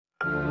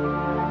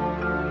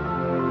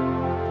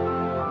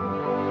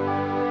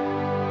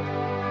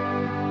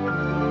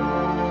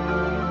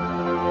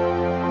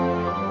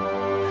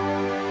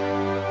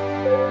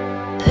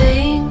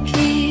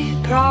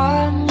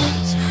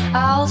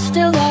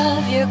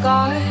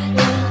garden.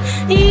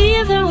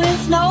 Even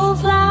with no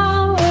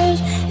flowers,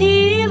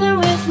 even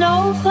with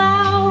no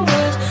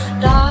flowers.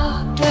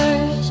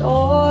 Doctor's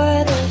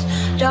orders,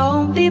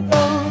 don't be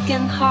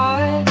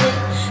broken-hearted.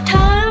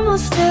 Time will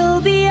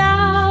still be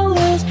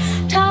ours,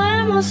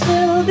 time will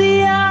still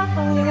be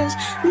ours.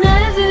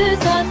 Never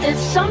thought that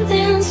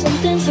something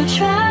so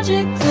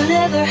tragic could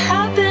ever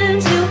happen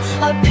to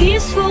a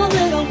peaceful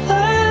little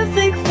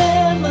perfect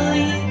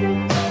family.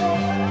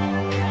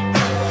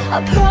 I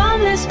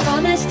promise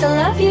to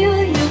love you,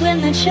 you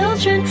and the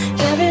children,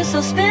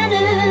 carousel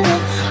spinning.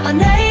 Our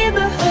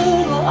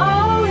neighborhood will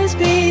always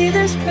be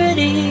this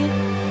pretty.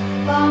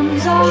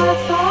 Bombs are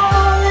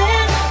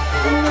falling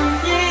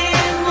early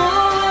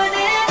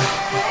morning,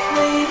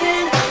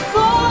 waiting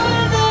for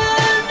the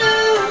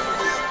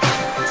news.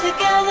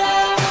 Together,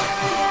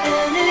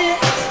 an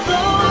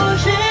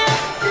explosion,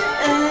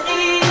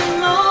 any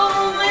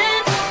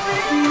moment.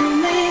 You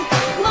make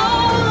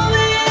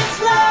moments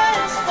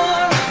last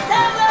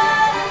forever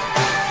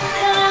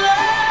and ever.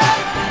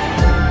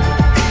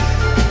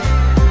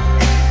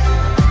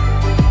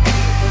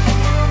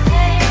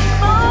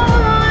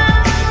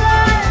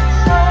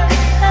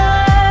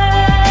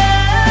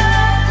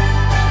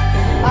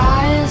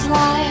 Eyes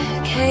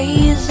like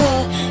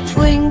hazel,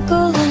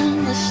 twinkle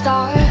in the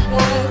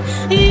starlight.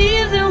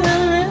 Even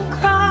when they're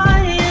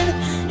crying,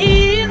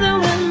 even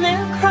when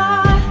they're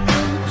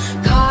crying.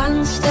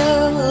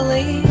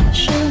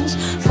 Constellations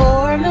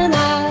forming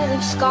out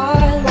of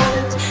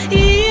scarlet.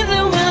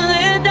 Even when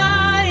they're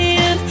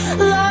dying,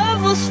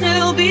 love will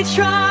still be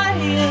trying.